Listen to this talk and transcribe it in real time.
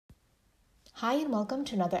Hi, and welcome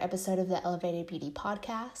to another episode of the Elevated Beauty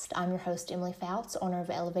Podcast. I'm your host, Emily Fouts, owner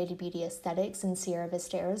of Elevated Beauty Aesthetics in Sierra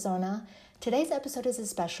Vista, Arizona. Today's episode is a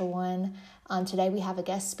special one. Today we have a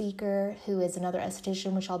guest speaker who is another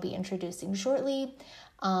esthetician, which I'll be introducing shortly.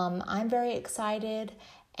 I'm very excited,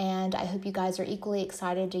 and I hope you guys are equally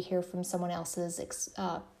excited to hear from someone else's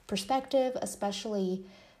perspective, especially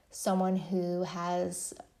someone who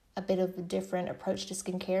has a bit of a different approach to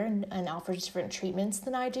skincare and offers different treatments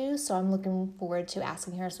than I do. So I'm looking forward to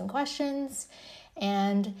asking her some questions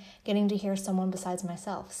and getting to hear someone besides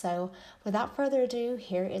myself. So without further ado,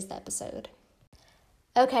 here is the episode.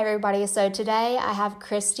 Okay, everybody. So today I have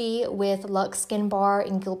Kristie with Luxe Skin Bar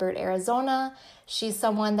in Gilbert, Arizona. She's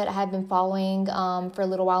someone that I have been following for a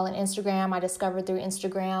little while on Instagram. I discovered through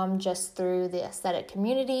Instagram just through the aesthetic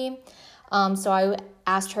community. So I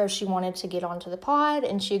asked her if she wanted to get onto the pod,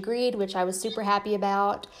 and she agreed, which I was super happy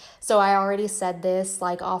about. So I already said this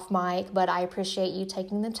off mic, but I appreciate you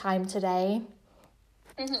taking the time today.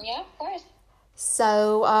 Yeah, of course.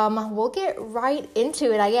 So we'll get right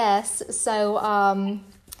into it, I guess. So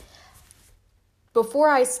before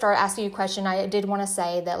I start asking you a question, I did want to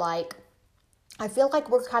say that I feel like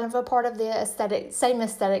we're kind of a part of the same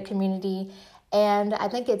aesthetic community, and I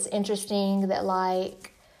think it's interesting that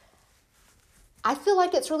I feel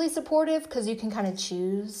like it's really supportive because you can kind of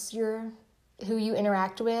choose who you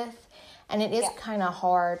interact with. And it is kind of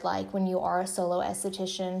hard, when you are a solo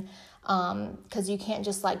esthetician, because you can't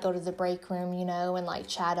just go to the break room, and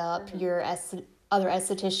chat up your other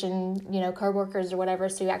esthetician, coworkers or whatever.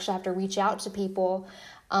 So you actually have to reach out to people.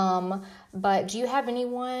 But do you have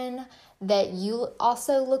anyone that you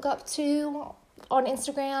also look up to on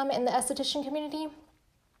Instagram in the esthetician community?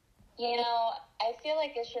 I feel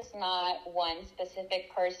like it's just not one specific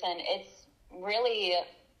person. It's really,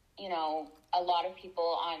 a lot of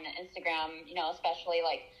people on Instagram, especially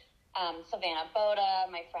Savannah Boda,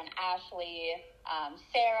 my friend Ashley,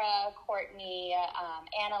 Sarah, Courtney,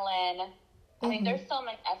 Annalyn. I mean, there's so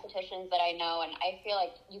many estheticians that I know, and I feel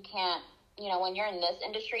like you can't, when you're in this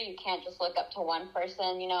industry, you can't just look up to one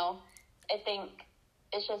person, I think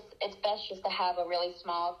it's best just to have a really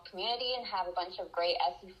small community and have a bunch of great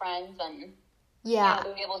Essie friends and be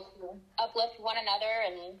able to uplift one another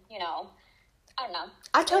and, I don't know.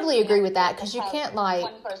 I totally agree with that because you can't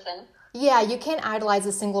one person. Yeah, you can't idolize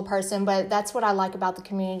a single person, but that's what I like about the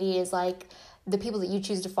community is the people that you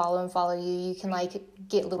choose to follow you. You can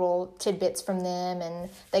get little tidbits from them and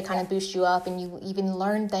they kind of boost you up and you even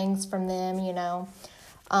learn things from them,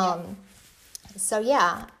 So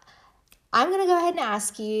yeah. I'm going to go ahead and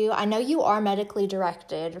ask you, I know you are medically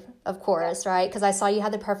directed, of course, right? Because I saw you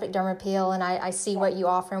had the Perfect Derma Peel, and I see what you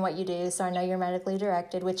offer and what you do, so I know you're medically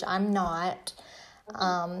directed, which I'm not.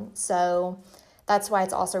 So that's why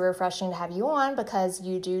it's also refreshing to have you on, because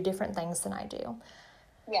you do different things than I do.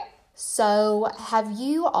 Yeah. So have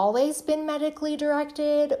you always been medically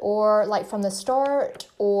directed, or from the start,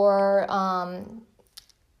 or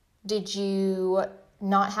did you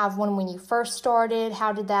not have one when you first started?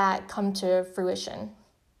 How did that come to fruition?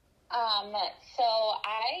 So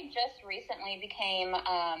I just recently became,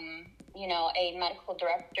 a medical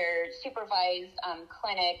director, supervised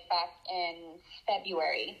clinic back in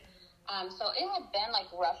February. So it had been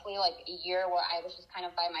roughly a year where I was just kind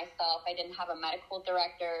of by myself. I didn't have a medical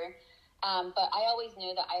director. But I always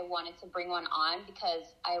knew that I wanted to bring one on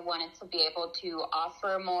because I wanted to be able to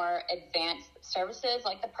offer more advanced services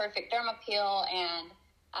like the Perfect Derma Peel. And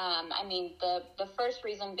the first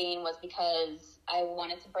reason being was because I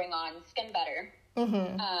wanted to bring on Skin Better.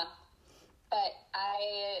 But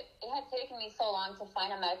it had taken me so long to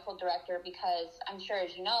find a medical director because I'm sure,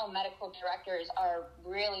 as you know, medical directors are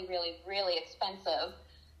really, really, really expensive.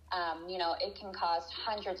 It can cost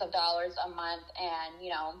hundreds of dollars a month and,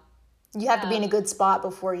 you have to be in a good spot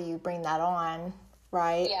before you bring that on,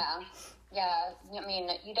 right? Yeah. I mean,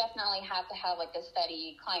 you definitely have to have a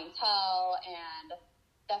steady clientele and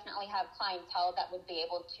definitely have clientele that would be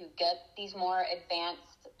able to get these more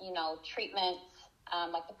advanced, treatments,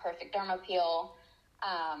 like the Perfect Derma Peel.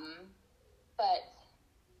 But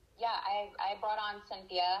yeah, I brought on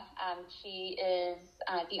Cynthia. She is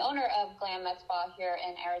the owner of Glam Med Spa here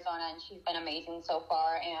in Arizona, and she's been amazing so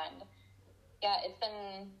far. And yeah, it's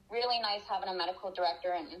been really nice having a medical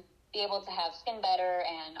director and be able to have Skin Better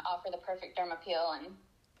and offer the Perfect Derma Peel. And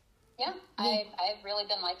yeah, I've really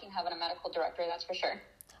been liking having a medical director, that's for sure.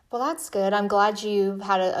 Well, that's good. I'm glad you've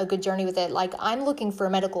had a good journey with it. I'm looking for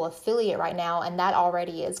a medical affiliate right now, and that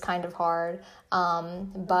already is kind of hard.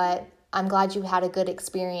 But I'm glad you had a good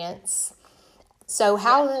experience. So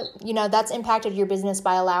how, that's impacted your business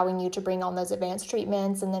by allowing you to bring on those advanced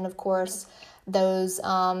treatments. And then, of course, those,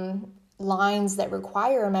 lines that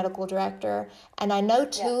require a medical director. And I know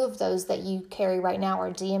two Yeah. of those that you carry right now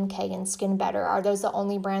are DMK and Skin Better. Are those the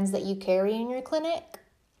only brands that you carry in your clinic?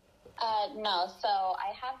 No, so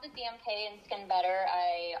I have the DMK and Skin Better.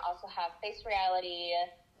 I also have Face Reality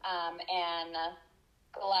and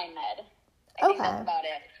Glymed. I think that's about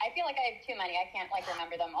it. I feel like I have too many. I can't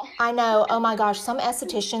remember them all. I know. Oh my gosh. Some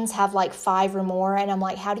estheticians have 5 or more. And I'm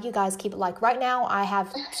like, how do you guys keep it? Right now I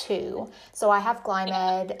have 2. So I have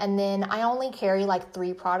Glymed, and then I only carry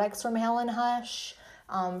 3 products from Helen Hush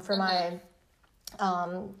for my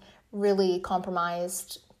really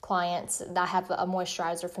compromised clients. I have a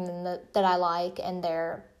moisturizer from them that I like, and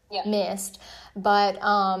they're mist. But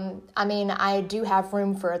I do have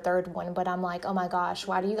room for a third one, but I'm like, oh my gosh,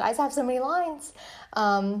 why do you guys have so many lines?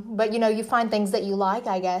 But you find things that you like,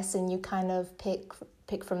 I guess, and you kind of pick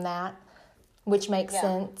from that, which makes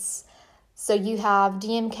sense. So you have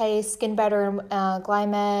DMK, Skin Better,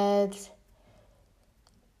 Glymed,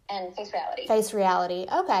 and Face Reality. Face Reality.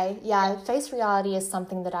 Okay. Yeah. Face Reality is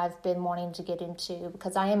something that I've been wanting to get into,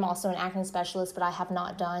 because I am also an acne specialist, but I have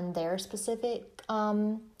not done their specific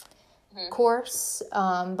course.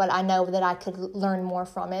 But I know that I could learn more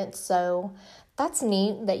from it. So that's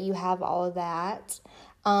neat that you have all of that.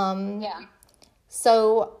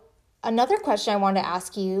 So another question I wanted to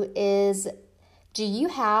ask you is, do you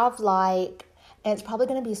have and it's probably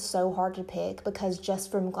going to be so hard to pick, because just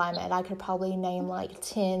from Glymed, I could probably name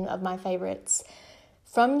 10 of my favorites.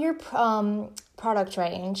 From your product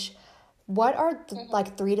range, what are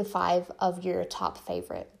 3 to 5 of your top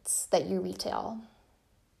favorites that you retail?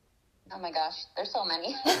 Oh my gosh, there's so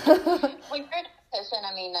many. When you're an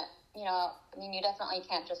esthetician, you definitely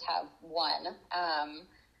can't just have one. I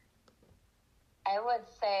would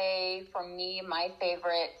say for me, my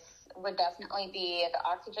favorites would definitely be the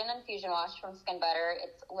Oxygen Infusion Wash from Skin Better.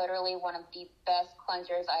 It's literally one of the best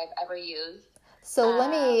cleansers I've ever used. So let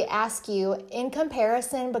me ask you, in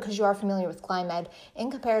comparison, because you are familiar with Glymed, in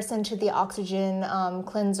comparison to the Oxygen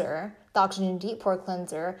cleanser, the Oxygen Deep Pore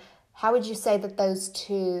Cleanser, how would you say that those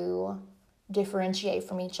two differentiate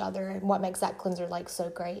from each other, and what makes that cleanser so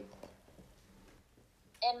great?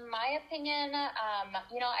 In my opinion,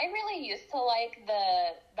 I really used to like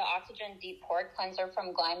the Oxygen Deep Pore Cleanser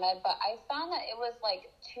from Glymed, but I found that it was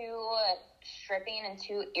too stripping and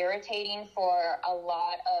too irritating for a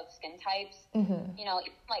lot of skin types. Mm-hmm.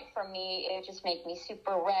 For me, it would just make me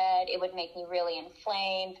super red. It would make me really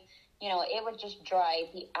inflamed. It would just dry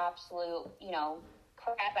the absolute,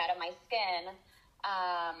 crap out of my skin.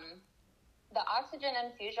 The Oxygen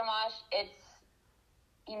Infusion Wash,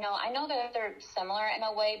 I know that they're similar in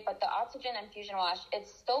a way, but the Oxygen Infusion Wash, it's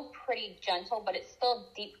still pretty gentle, but it's still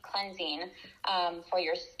deep cleansing for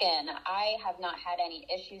your skin. I have not had any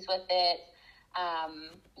issues with it.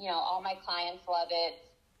 All my clients love it.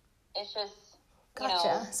 It's just,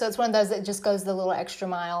 Gotcha. So it's one of those that just goes the little extra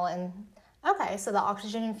mile. And okay, so the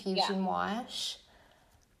Oxygen Infusion Wash.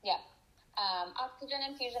 Yeah. Oxygen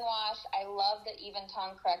Infusion Wash. I love the Even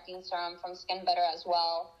Tone Correcting Serum from Skin Better as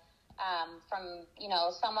well. From,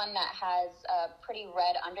 someone that has a pretty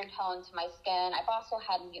red undertone to my skin. I've also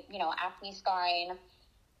had, acne scarring.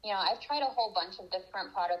 I've tried a whole bunch of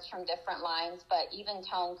different products from different lines, but Even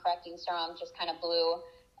Tone Correcting Serum just kind of blew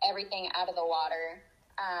everything out of the water.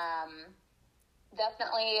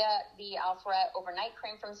 Definitely the Alpharet Overnight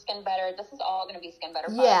Cream from Skin Better. This is all going to be Skin Better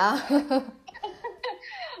products. Yeah.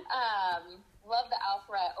 Love the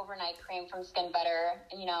Alpharet Overnight Cream from Skin Better.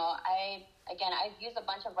 I've used a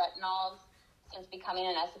bunch of retinols since becoming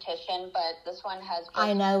an esthetician, but this one has just,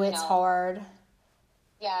 I know it's hard.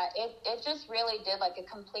 Yeah, it just really did a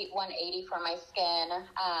complete 180 for my skin.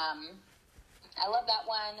 I love that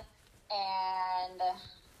one. And,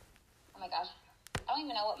 oh my gosh, I don't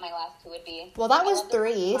even know what my last two would be. Well, that was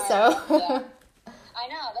 3, so. Yeah. I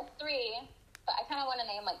know, that's 3. But I kind of want to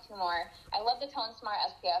name 2 more. I love the Tone Smart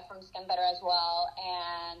SPF from Skin Better as well,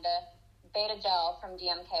 and Beta Gel from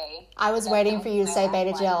DMK. I was waiting for you to say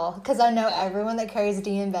Beta Gel, because I know everyone that carries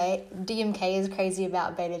DMK is crazy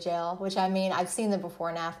about Beta Gel, which I've seen the before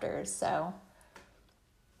and afters, so.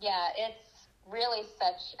 Yeah, it's really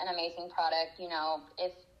such an amazing product.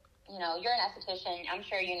 If you're an esthetician, I'm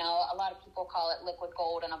sure a lot of people call it liquid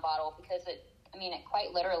gold in a bottle, because it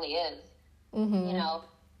quite literally is. Mm-hmm.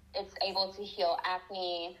 It's able to heal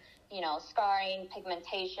acne, scarring,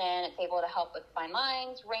 pigmentation. It's able to help with fine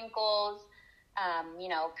lines, wrinkles,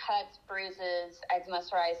 cuts, bruises, eczema,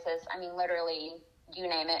 psoriasis. Literally, you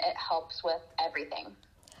name it, it helps with everything.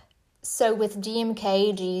 So with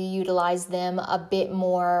DMK, do you utilize them a bit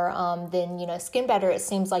more than, Skin Better? It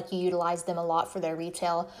seems like you utilize them a lot for their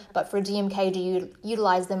retail. But for DMK, do you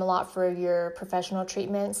utilize them a lot for your professional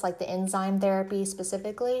treatments, like the enzyme therapy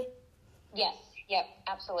specifically? Yes. Yep,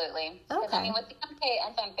 absolutely. Because, Okay. with DMK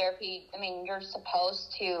enzyme therapy, you're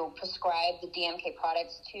supposed to prescribe the DMK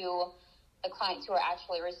products to the clients who are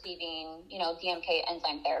actually receiving, DMK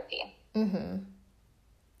enzyme therapy. Mm-hmm.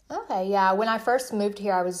 Okay, yeah. When I first moved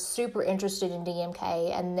here, I was super interested in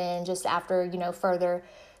DMK. And then just after, further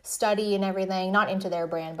study and everything, not into their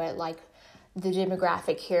brand, but like the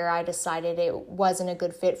demographic here, I decided it wasn't a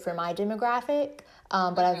good fit for my demographic.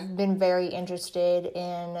 But I've been very interested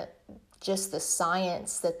in just the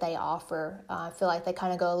science that they offer. I feel like they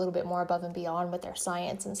kind of go a little bit more above and beyond with their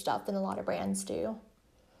science and stuff than a lot of brands do.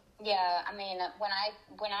 Yeah, when I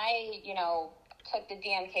took the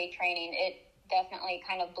DMK training, it definitely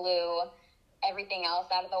kind of blew everything else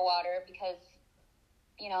out of the water because,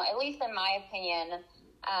 at least in my opinion,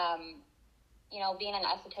 being an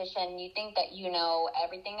esthetician, you think that you know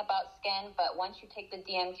everything about skin, but once you take the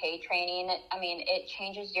DMK training, it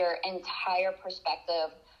changes your entire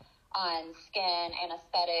perspective on skin and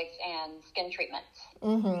aesthetics and skin treatments.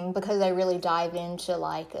 Mm-hmm, because they really dive into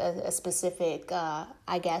like a specific,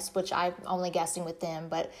 I guess, which I'm only guessing with them,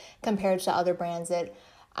 but compared to other brands that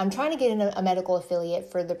I'm trying to get in a medical affiliate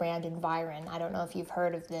for the brand Environ. I don't know if you've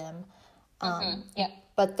heard of them. Yeah.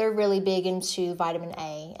 But they're really big into vitamin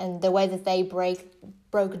A, and the way that they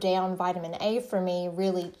broke down vitamin A for me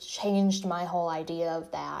really changed my whole idea of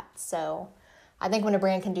that. So I think when a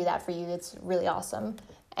brand can do that for you, it's really awesome.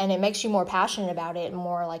 And it makes you more passionate about it and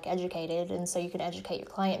more like educated, and so you can educate your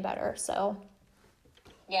client better. So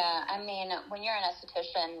yeah, when you're an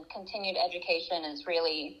esthetician, continued education is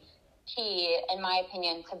really key, in my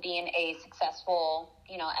opinion, to being a successful,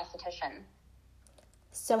 esthetician.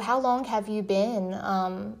 So how long have you been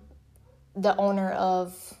the owner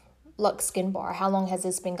of Luxe Skin Bar? How long has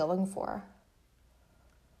this been going for?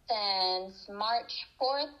 Since March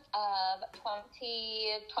 4th of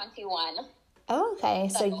 2021. Oh, okay.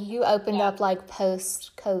 So you opened up like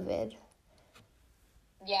post-COVID.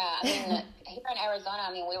 Yeah, here in Arizona,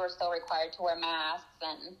 we were still required to wear masks,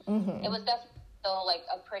 and it was definitely still like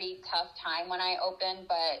a pretty tough time when I opened,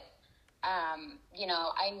 but,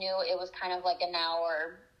 I knew it was kind of like a now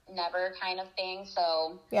or never kind of thing,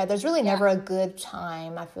 so. Yeah, there's really never a good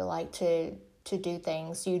time, I feel like, to do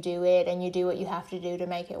things. You do it, and you do what you have to do to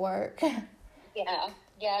make it work. Yeah.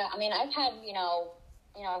 I've had,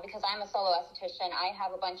 because I'm a solo esthetician, I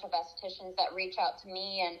have a bunch of estheticians that reach out to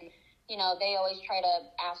me, and, they always try to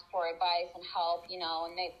ask for advice and help, and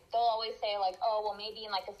they'll always say, like, oh, well, maybe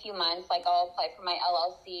in, like, a few months, like, I'll apply for my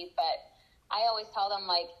LLC, but I always tell them,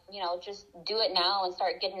 like, just do it now and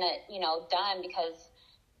start getting it, done, because,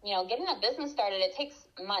 getting a business started, it takes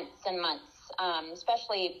months and months,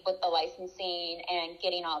 especially with the licensing and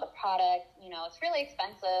getting all the product, it's really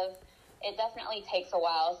expensive. It definitely takes a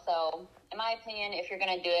while. So in my opinion, if you're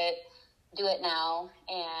going to do it now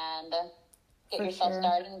and get yourself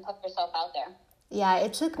started and put yourself out there. Yeah,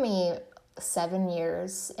 it took me 7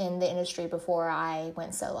 years in the industry before I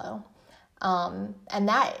went solo. And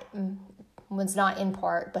that was not in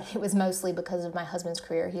part, but it was mostly because of my husband's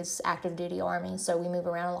career. He's active duty Army, so we move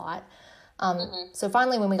around a lot. So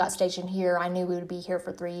finally, when we got stationed here, I knew we would be here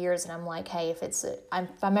for 3 years, and I'm like, hey, if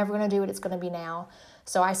I'm ever going to do it, it's going to be now.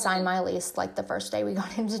 So I signed my lease like the first day we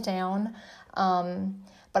got into town.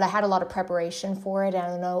 But I had a lot of preparation for it, and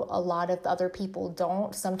I know a lot of other people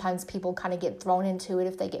don't. Sometimes people kind of get thrown into it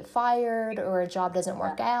if they get fired or a job doesn't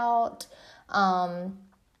work out.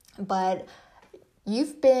 But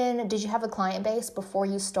did you have a client base before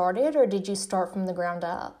you started, or did you start from the ground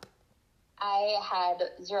up? I had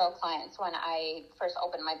 0 clients when I first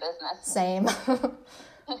opened my business. Same.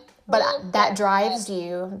 But that drives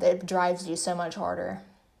you so much harder.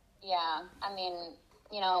 Yeah.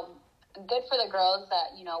 Good for the girls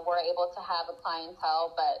that, were able to have a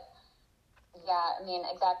clientele, but yeah,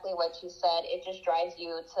 exactly what you said. It just drives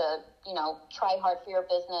you to, try hard for your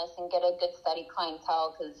business and get a good steady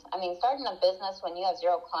clientele. Cause starting a business when you have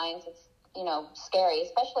 0 clients, it's, scary,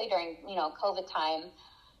 especially during, COVID time.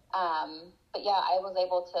 But yeah, I was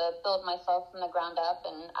able to build myself from the ground up,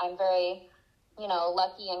 and I'm very,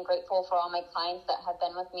 lucky and grateful for all my clients that have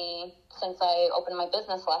been with me since I opened my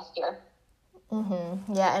business last year.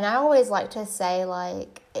 Mm-hmm. Yeah, and I always like to say,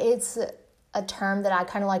 like, it's a term that I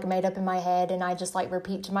kind of like made up in my head, and I just like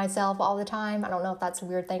repeat to myself all the time. I don't know if that's a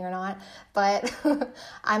weird thing or not, but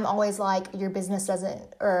I'm always like, your business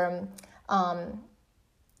doesn't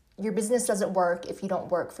work if you don't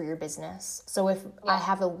work for your business. So if I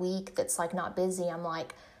have a week that's like not busy, I'm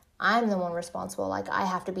like, I'm the one responsible. Like, I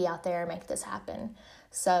have to be out there and make this happen.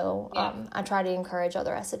 So I try to encourage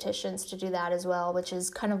other estheticians to do that as well, which is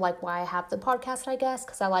kind of like why I have the podcast, I guess,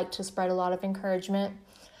 because I like to spread a lot of encouragement.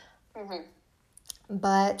 Mm-hmm.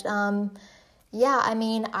 But, yeah, I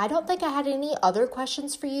mean, I don't think I had any other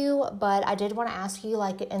questions for you, but I did want to ask you,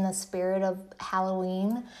 like, in the spirit of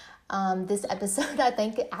Halloween, this episode, I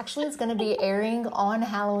think, actually is going to be airing on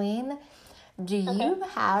Halloween. Do you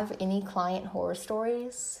have any client horror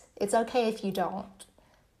stories? It's okay if you don't.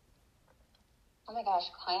 Oh my gosh,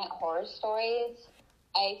 client horror stories?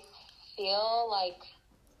 I feel like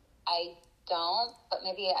I don't, but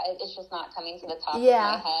maybe it's just not coming to the top of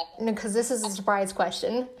my head. No, because this is a surprise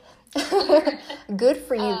question. Good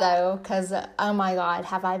for you, though, because, oh my God,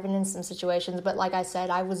 have I been in some situations. But like I said,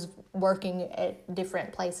 I was working at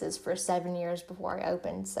different places for 7 years before I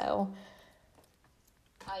opened, so...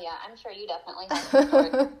 Oh, yeah, I'm sure you definitely have some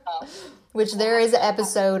stories. Which there is an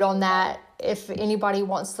episode on that. If anybody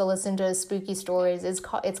wants to listen to spooky stories, it's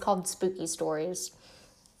called Spooky Stories.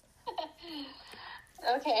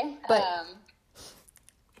 Okay. But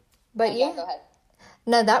yeah. Go ahead.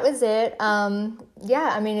 No, that was it. Yeah,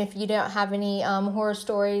 I mean, if you don't have any horror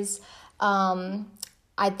stories,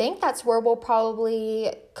 I think that's where we'll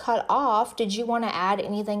probably cut off. Did you want to add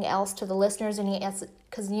anything else to the listeners?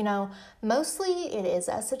 Because, you know, mostly it is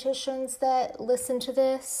estheticians that listen to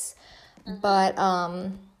this. Mm-hmm. But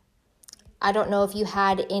I don't know if you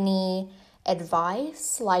had any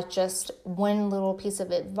advice, like just one little piece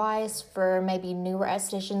of advice for maybe newer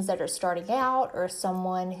estheticians that are starting out or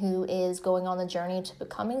someone who is going on the journey to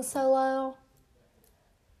becoming solo.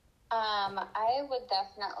 I would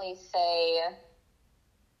definitely say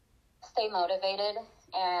stay motivated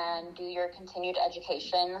and do your continued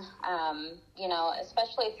education. You know,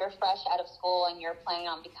 especially if you're fresh out of school and you're planning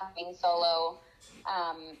on becoming solo.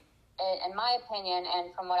 In my opinion,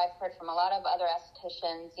 and from what I've heard from a lot of other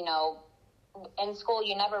estheticians, you know, in school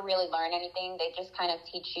you never really learn anything. They just kind of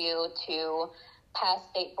teach you to pass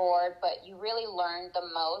state board, but you really learn the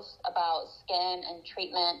most about skin and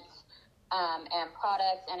treatments and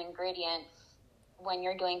products and ingredients when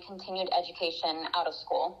you're doing continued education out of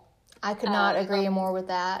school. I could not agree more with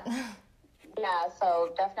that. Yeah,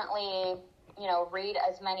 so definitely, you know, read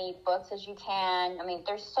as many books as you can. I mean,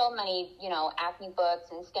 there's so many, you know, acne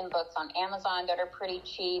books and skin books on Amazon that are pretty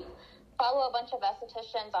cheap. Follow a bunch of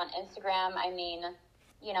estheticians on Instagram. I mean,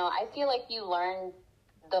 you know, I feel like you learn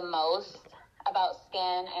the most about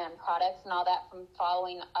skin and products and all that from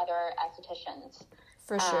following other estheticians.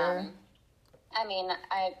 For sure. I mean,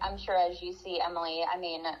 I'm sure as you see, Emily, I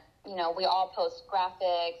mean, you know, we all post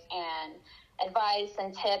graphics and advice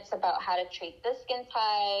and tips about how to treat this skin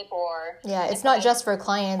type or... Yeah, it's not just for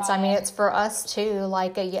clients. I mean, it's for us too.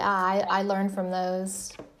 Like, I learned from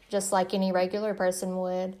those just like any regular person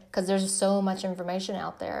would, because there's so much information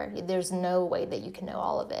out there. There's no way that you can know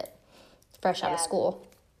all of it fresh out of school.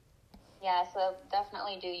 Yeah, so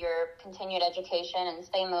definitely do your continued education and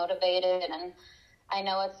stay motivated. And I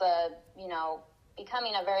know it's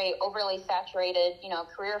becoming a very overly saturated, you know,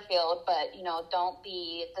 career field, but, you know, don't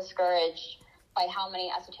be discouraged by how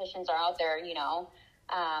many estheticians are out there, you know.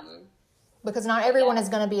 Because not everyone is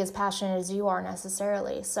going to be as passionate as you are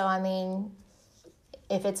necessarily. So, I mean,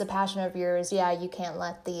 if it's a passion of yours, you can't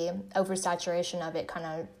let the oversaturation of it kind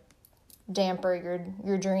of damper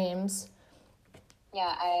your dreams.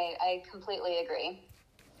 Yeah, I completely agree.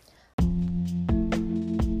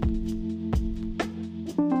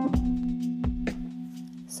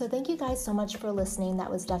 So thank you guys so much for listening. That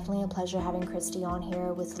was definitely a pleasure having Kristie on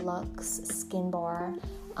here with Luxe Skin Bar.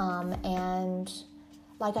 And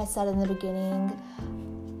like I said in the beginning,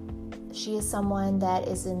 she is someone that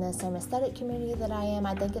is in the same aesthetic community that I am.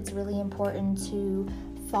 I think it's really important to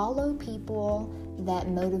follow people that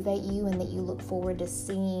motivate you and that you look forward to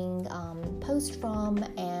seeing posts from,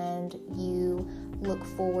 and you look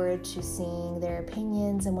forward to seeing their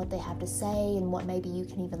opinions and what they have to say and what maybe you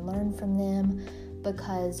can even learn from them,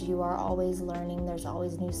 because you are always learning. There's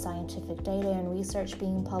always new scientific data and research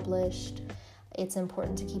being published. It's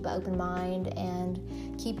important to keep an open mind and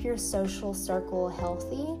keep your social circle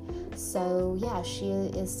healthy. So yeah, she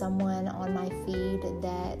is someone on my feed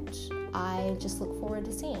that I just look forward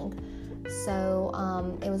to seeing. So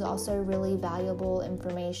it was also really valuable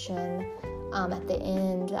information at the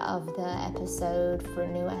end of the episode for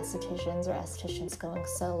new estheticians or estheticians going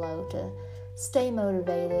solo to stay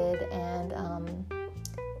motivated and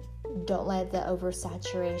don't let the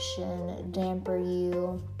oversaturation damper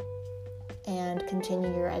you, and continue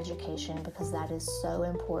your education, because that is so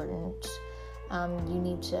important. You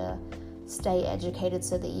need to stay educated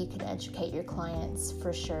so that you can educate your clients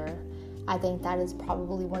for sure. I think that is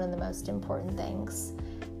probably one of the most important things.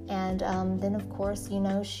 And then, of course,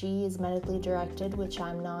 she is medically directed, which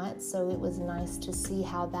I'm not, so it was nice to see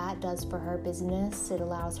how that does for her business. It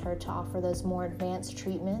allows her to offer those more advanced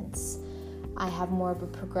treatments. I have more of a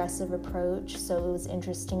progressive approach, so it was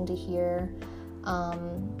interesting to hear,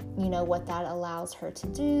 what that allows her to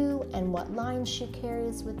do and what lines she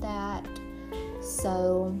carries with that.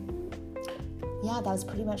 So, yeah, that was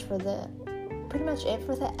pretty much it for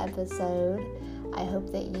the episode. I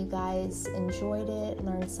hope that you guys enjoyed it,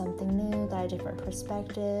 learned something new, got a different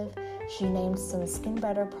perspective. She named some Skin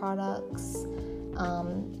Better products.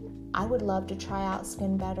 I would love to try out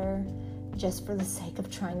Skin Better just for the sake of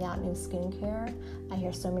trying out new skincare. I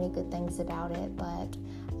hear so many good things about it, but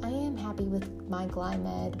I am happy with my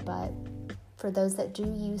Glymed. But for those that do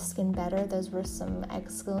use Skin Better, those were some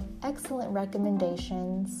excellent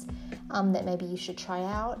recommendations that maybe you should try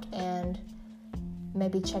out, and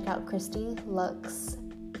maybe check out Kristies Luxe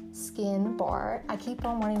Skin Bar. I keep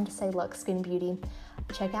on wanting to say Luxe Skin Beauty.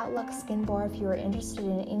 Check out Luxe Skin Bar if you are interested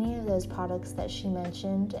in any of those products that she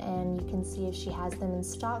mentioned, and you can see if she has them in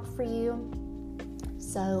stock for you.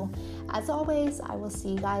 So, as always, I will see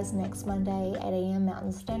you guys next Monday at 8 a.m.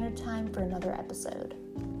 Mountain Standard Time for another episode.